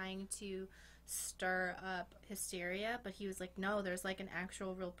was trying to stir up hysteria. But he was like, no, there's like an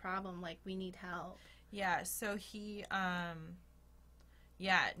actual real problem. Like, we need help. Yeah, so he, yeah,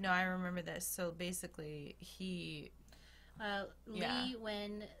 no, I remember this. So basically, he, yeah. Li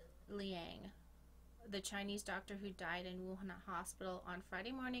Wen Liang, the Chinese doctor who died in Wuhan Hospital on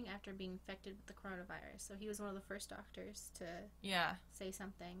Friday morning after being infected with the coronavirus. So he was one of the first doctors to yeah, say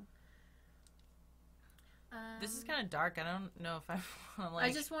something. This is kind of dark. I don't know if I want to, like...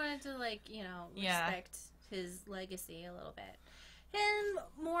 I just wanted to, like, you know, Yeah. respect his legacy a little bit. And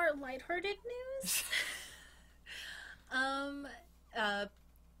more lighthearted news.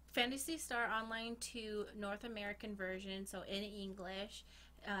 Phantasy Star Online 2 North American version, so in English,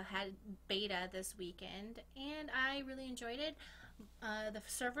 had beta this weekend, and I really enjoyed it. The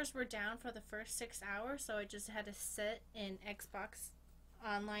servers were down for the first 6 hours, so I just had to sit in Xbox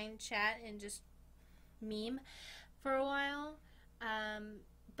Online chat and just meme for a while.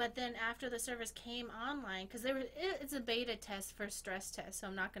 But then after the servers came online, because it's a beta test for stress test, so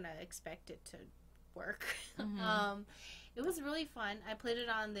I'm not going to expect it to work. Mhm. It was really fun. I played it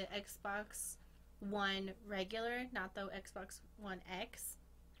on the Xbox One regular, not the Xbox One X.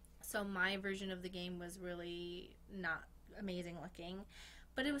 So my version of the game was really not amazing looking,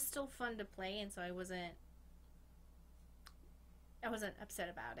 but it was still fun to play, and so I wasn't upset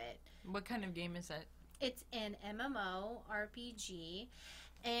about it. What kind of game is it? It's an MMO RPG,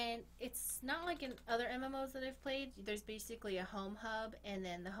 and it's not like in other MMOs that I've played. There's basically a home hub, and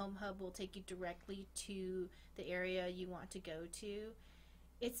then the home hub will take you directly to the area you want to go to.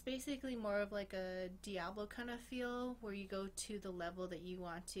 It's basically more of like a Diablo kind of feel, where you go to the level that you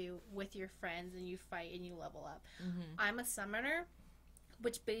want to with your friends, and you fight and you level up. Mm-hmm. I'm a summoner,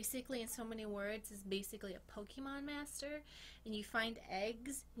 which basically, in so many words, is basically a Pokemon master, and you find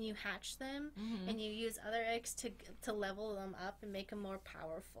eggs and you hatch them, Mm-hmm. and you use other eggs to level them up and make them more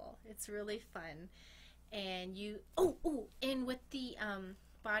powerful. It's really fun, and and with the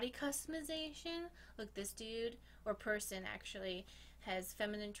body customization, look, this dude or person actually has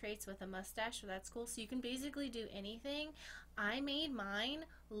feminine traits with a mustache, so that's cool. So you can basically do anything. I made mine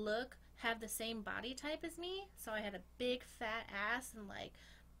have the same body type as me, so I had a big fat ass and like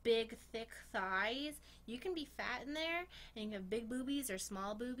big thick thighs. You can be fat in there, and you can have big boobies or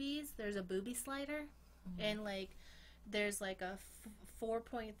small boobies. There's a boobie slider, and like there's like a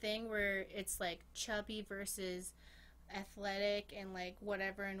 4-point thing where it's like chubby versus athletic and like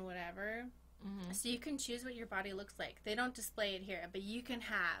whatever and whatever. Mm-hmm. So you can choose what your body looks like. They don't display it here, but you can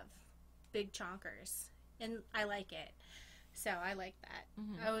have big chonkers, and I like it. So I like that.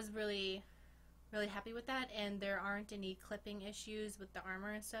 Mm-hmm. I was really, really happy with that, and there aren't any clipping issues with the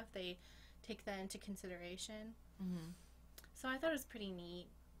armor and stuff. They take that into consideration. Mm-hmm. So I thought it was pretty neat.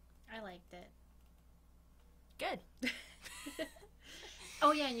 I liked it. Good.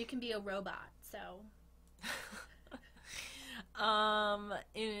 Oh yeah, and you can be a robot, so...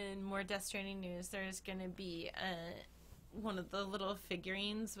 In more Death Stranding news, there's gonna be one of the little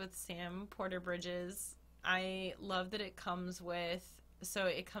figurines with Sam Porter Bridges. I love that it comes with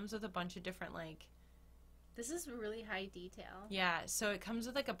a bunch of different, like... This is really high detail. Yeah, so it comes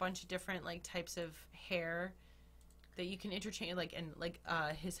with, like, a bunch of different, like, types of hair that you can interchange, like, and, like,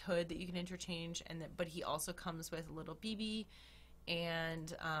 his hood that you can interchange, but he also comes with a little BB,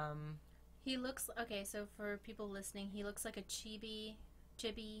 and, He looks... Okay, so for people listening, he looks like a chibi?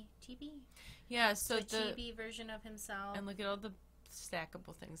 Yeah, so a chibi version of himself. And look at all the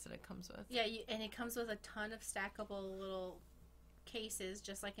stackable things that it comes with. Yeah, and it comes with a ton of stackable little cases,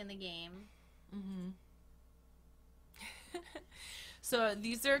 just like in the game. Mm-hmm. So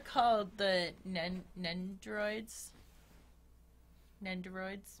these are called the Nendoroids.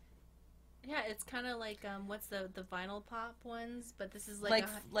 Nendoroids. Yeah, it's kind of like what's the vinyl pop ones, but this is like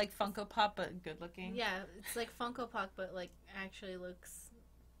like Funko Pop, but good looking. Yeah, it's like Funko Pop, but like actually looks like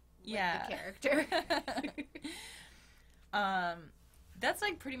yeah, the character. That's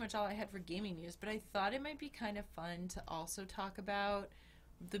like pretty much all I had for gaming news, but I thought it might be kind of fun to also talk about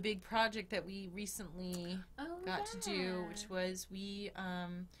the big project that we recently got to do, which was we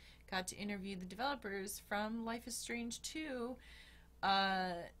got to interview the developers from Life is Strange 2.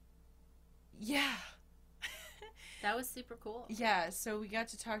 Yeah. That was super cool. Yeah, so we got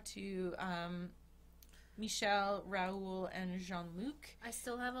to talk to Michel, Raoul, and Jean-Luc. I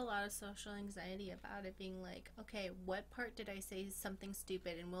still have a lot of social anxiety about it being like, okay, what part did I say something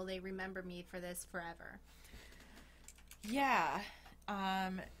stupid, and will they remember me for this forever? Yeah.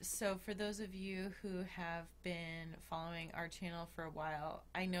 So for those of you who have been following our channel for a while,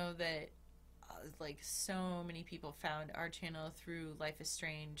 I know that like so many people found our channel through Life is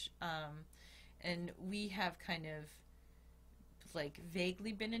Strange, and we have kind of like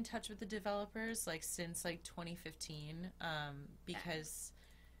vaguely been in touch with the developers like since like 2015, because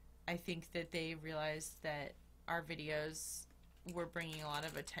I think that they realized that our videos were bringing a lot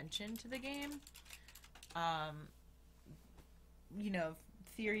of attention to the game. You know,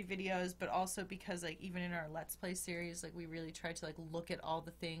 theory videos, but also because like even in our Let's Play series, like we really tried to like look at all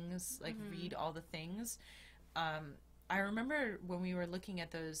the things, like read all the things. I remember when we were looking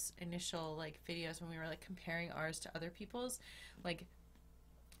at those initial like videos, when we were like comparing ours to other people's, like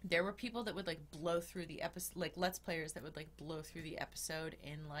there were people that would like blow through the episode, like Let's Players that would like blow through the episode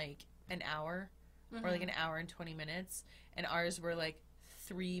in like an hour or like an hour and 20 minutes, and ours were like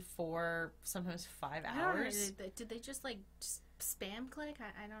 3, 4, sometimes 5 hours. Did they just like spam click?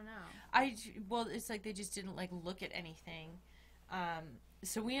 I don't know. Well, it's like they just didn't like look at anything.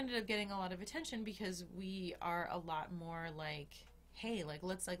 So we ended up getting a lot of attention because we are a lot more like, hey, like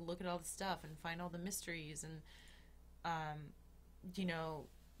let's like look at all the stuff and find all the mysteries, and you know,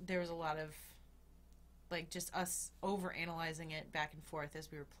 there was a lot of like just us over analyzing it back and forth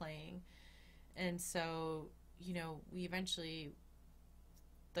as we were playing. And so, you know, we eventually,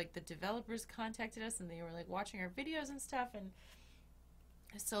 like, the developers contacted us and they were like watching our videos and stuff, and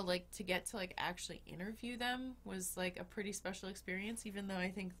so like to get to like actually interview them was like a pretty special experience, even though I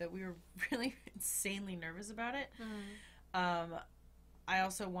think that we were really insanely nervous about it. I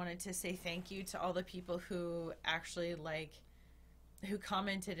also wanted to say thank you to all the people who actually like who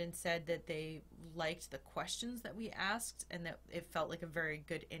commented and said that they liked the questions that we asked and that it felt like a very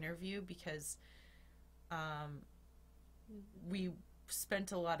good interview, because we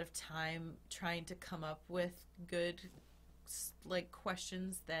spent a lot of time trying to come up with good like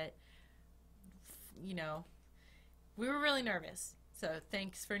questions that, you know, we were really nervous. So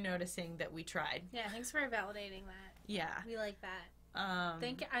thanks for noticing that we tried. Yeah, thanks for validating that. Yeah. We like that.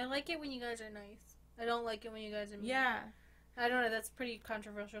 I like it when you guys are nice. I don't like it when you guys are mean. Yeah. I don't know, that's a pretty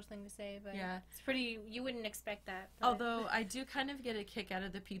controversial thing to say, but yeah, it's pretty, you wouldn't expect that. But. Although I do kind of get a kick out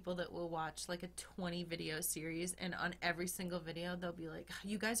of the people that will watch like a 20 video series, and on every single video they'll be like,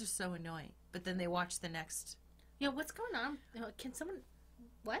 you guys are so annoying, but then they watch the next. Yeah, what's going on? Can someone,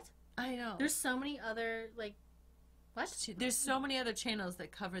 what? I know. There's so many other, like, what? There's so many other channels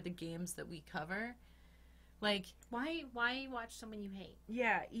that cover the games that we cover. Like, why watch someone you hate?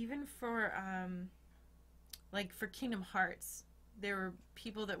 Yeah, even for, like, for Kingdom Hearts, there were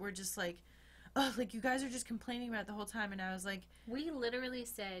people that were just like, oh, like, you guys are just complaining about it the whole time, and I was like... We literally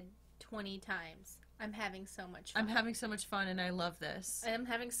said 20 times, I'm having so much fun. I'm having so much fun, and I love this. I'm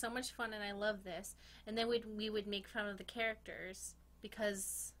having so much fun, and I love this. And then we would make fun of the characters,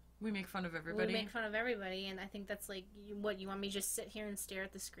 because... We make fun of everybody. We make fun of everybody, and I think that's like, what, you want me to just sit here and stare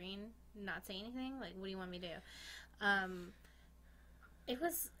at the screen, and not say anything? Like, what do you want me to do? It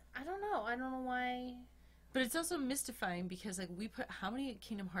was, I don't know why... But it's also mystifying because, like, we put... How many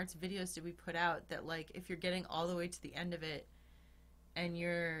Kingdom Hearts videos did we put out that, like, if you're getting all the way to the end of it and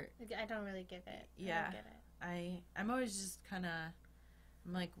you're... I don't really get it. Yeah. I don't get it. I'm always just kind of...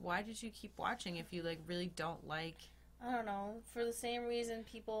 I'm like, why did you keep watching if you, like, really don't like... I don't know. For the same reason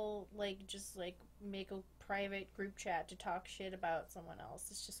people, like, just, like, make a private group chat to talk shit about someone else.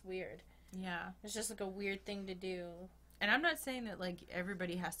 It's just weird. Yeah. It's just, like, a weird thing to do. And I'm not saying that, like,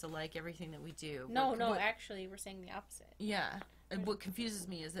 everybody has to like everything that we do. No, actually, we're saying the opposite. Yeah. And what confuses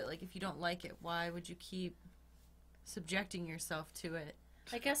me is that, like, if you don't like it, why would you keep subjecting yourself to it?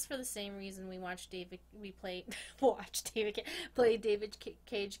 I guess for the same reason play David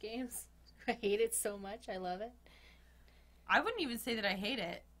Cage games. I hate it so much. I love it. I wouldn't even say that I hate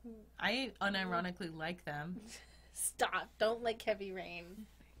it. I unironically like them. Stop. Don't like Heavy Rain.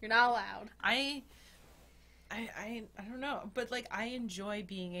 You're not allowed. I don't know, but like I enjoy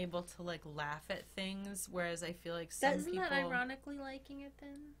being able to like laugh at things, whereas I feel like some people... Isn't that ironically liking it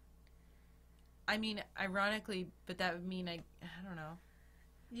then? I mean, ironically, but that would mean I don't know.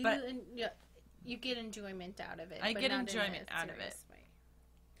 You get enjoyment out of it. I but get not enjoyment in a out of it.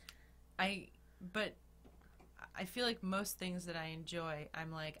 Way. But I feel like most things that I enjoy,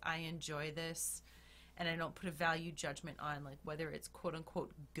 I'm like, I enjoy this, and I don't put a value judgment on like whether it's quote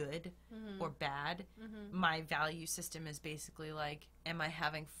unquote good or bad. My value system is basically like, am I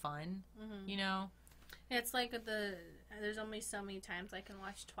having fun? You know? It's like there's only so many times I can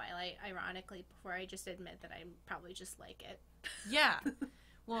watch Twilight, ironically, before I just admit that I probably just like it. Yeah.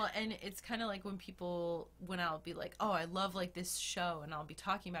 Well, and it's kind of like when I'll be like, oh, I love like this show, and I'll be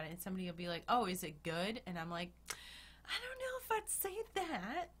talking about it, and somebody will be like, oh, is it good? And I'm like, I don't know if I'd say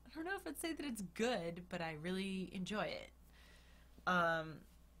that. I don't know if I'd say that it's good, but I really enjoy it.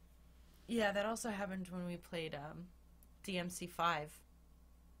 Yeah, that also happened when we played DMC5,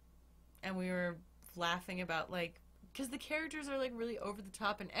 and we were laughing about like, because the characters are like really over the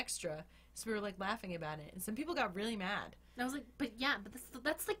top and extra, so we were like laughing about it, and some people got really mad. And I was like, but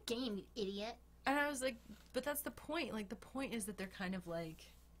that's the game, you idiot. And I was like, but that's the point. Like, the point is that they're kind of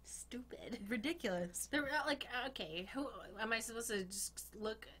like Stupid. ridiculous. They're not like, okay, who am I supposed to just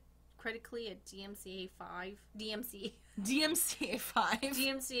look critically at DMCA5? DMCA Takedown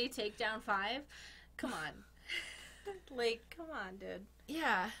 5? Come on. Like, come on, dude.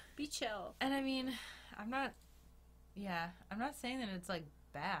 Yeah. Be chill. And I mean, I'm not saying that it's like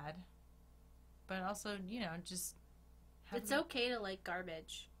bad, but also, just It's okay to like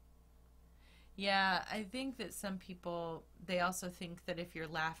garbage. Yeah, I think that some people, they also think that if you're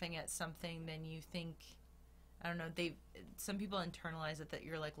laughing at something, then you think, I don't know, some people internalize it that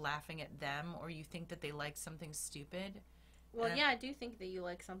you're like laughing at them, or you think that they like something stupid. Well, yeah, I do think that you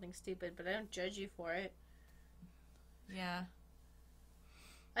like something stupid, but I don't judge you for it. Yeah.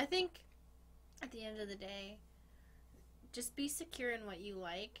 I think at the end of the day, just be secure in what you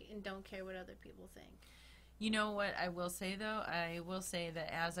like and don't care what other people think. You know what I will say, though? I will say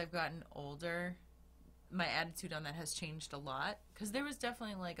that as I've gotten older, my attitude on that has changed a lot. Because there was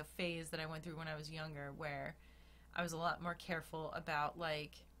definitely, like, a phase that I went through when I was younger where I was a lot more careful about,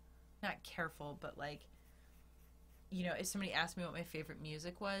 like, not careful, but, like, if somebody asked me what my favorite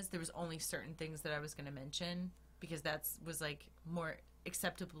music was, there was only certain things that I was going to mention because that was, like, more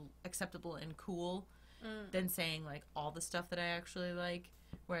acceptable and cool than saying, like, all the stuff that I actually like.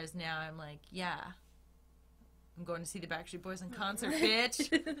 Whereas now I'm like, yeah, I'm going to see the Backstreet Boys in concert, bitch.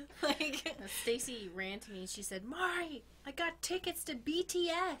 Like, Stacy ran to me and she said, Mari, I got tickets to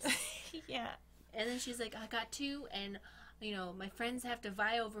BTS. Yeah. And then she's like, I got two, and, my friends have to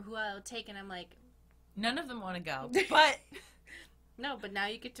vie over who I'll take. And I'm like, none of them want to go. But no, but now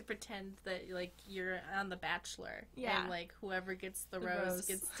you get to pretend that, like, you're on The Bachelor. Yeah. And, like, whoever gets the rose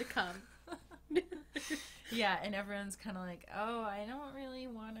gets to come. Yeah, and everyone's kind of like, oh, I don't really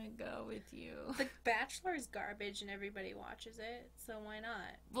want to go with you. The Bachelor is garbage and everybody watches it, so why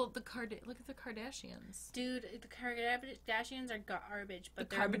not? Well, look at the Kardashians. Dude, the Kardashians are garbage, but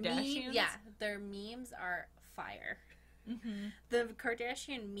The Kardashians? their memes are fire. Mm-hmm. The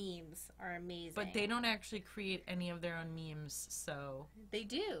Kardashian memes are amazing. But they don't actually create any of their own memes, so... They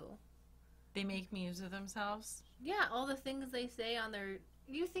do. They make memes of themselves? Yeah, all the things they say on their...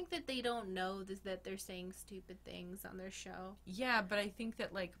 You think that they don't know that they're saying stupid things on their show? Yeah, but I think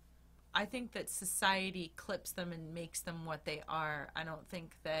that society clips them and makes them what they are. I don't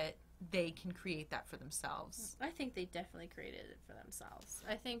think that they can create that for themselves. I think they definitely created it for themselves.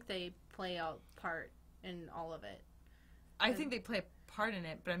 I think they play a part in all of it. I think they play a part in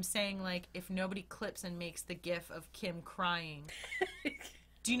it, but I'm saying, like, if nobody clips and makes the gif of Kim crying,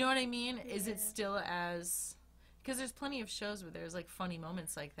 do you know what I mean? Yeah. Is it still as... Because there's plenty of shows where there's, like, funny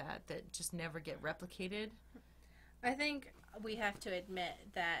moments like that just never get replicated. I think we have to admit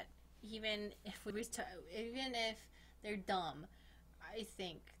that even if they're dumb, I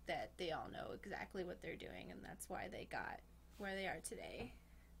think that they all know exactly what they're doing, and that's why they got where they are today.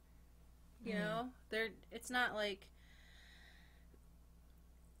 You know? It's not like...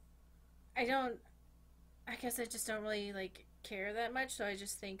 I guess I just don't really, like, care that much, so I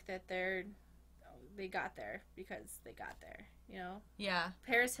just think that they got there because they got there, Yeah.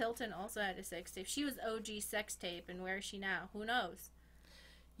 Paris Hilton also had a sex tape. She was OG sex tape, and where is she now? Who knows?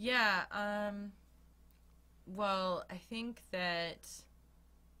 Yeah, well, I think that,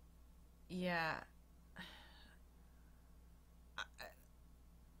 yeah,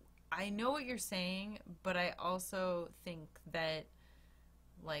 I know what you're saying, but I also think that,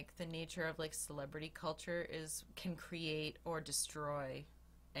 like, the nature of, like, celebrity culture can create or destroy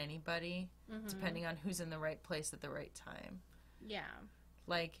anybody, depending on who's in the right place at the right time. Yeah.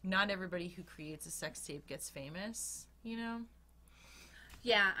 Like, not everybody who creates a sex tape gets famous,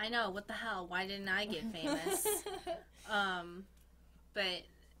 Yeah, I know. What the hell? Why didn't I get famous? But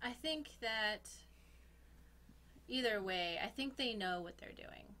I think that either way, I think they know what they're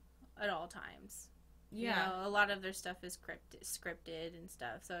doing at all times. Yeah. A lot of their stuff is scripted and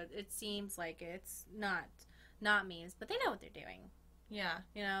stuff, so it seems like it's not memes, but they know what they're doing. Yeah.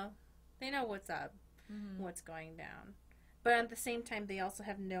 They know what's up, what's going down. But at the same time, they also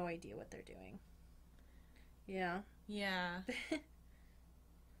have no idea what they're doing. Yeah. Yeah.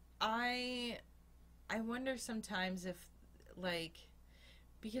 I wonder sometimes if, like,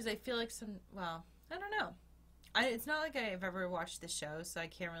 because I feel like well, I don't know. It's not like I've ever watched the show, so I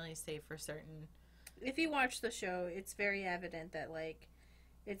can't really say for certain. If you watch the show, it's very evident that, like,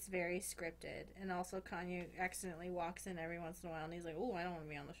 it's very scripted. And also Kanye accidentally walks in every once in a while and he's like, oh, I don't want to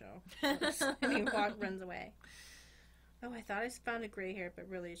be on the show. And he runs away. Oh, I thought I found a gray hair, but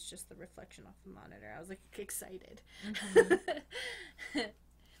really it's just the reflection off the monitor. I was, like, excited. Mm-hmm.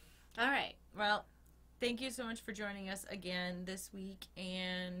 All right. Well, thank you so much for joining us again this week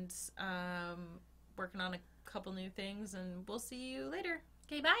and working on a couple new things, and we'll see you later.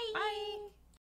 Okay, bye. Bye.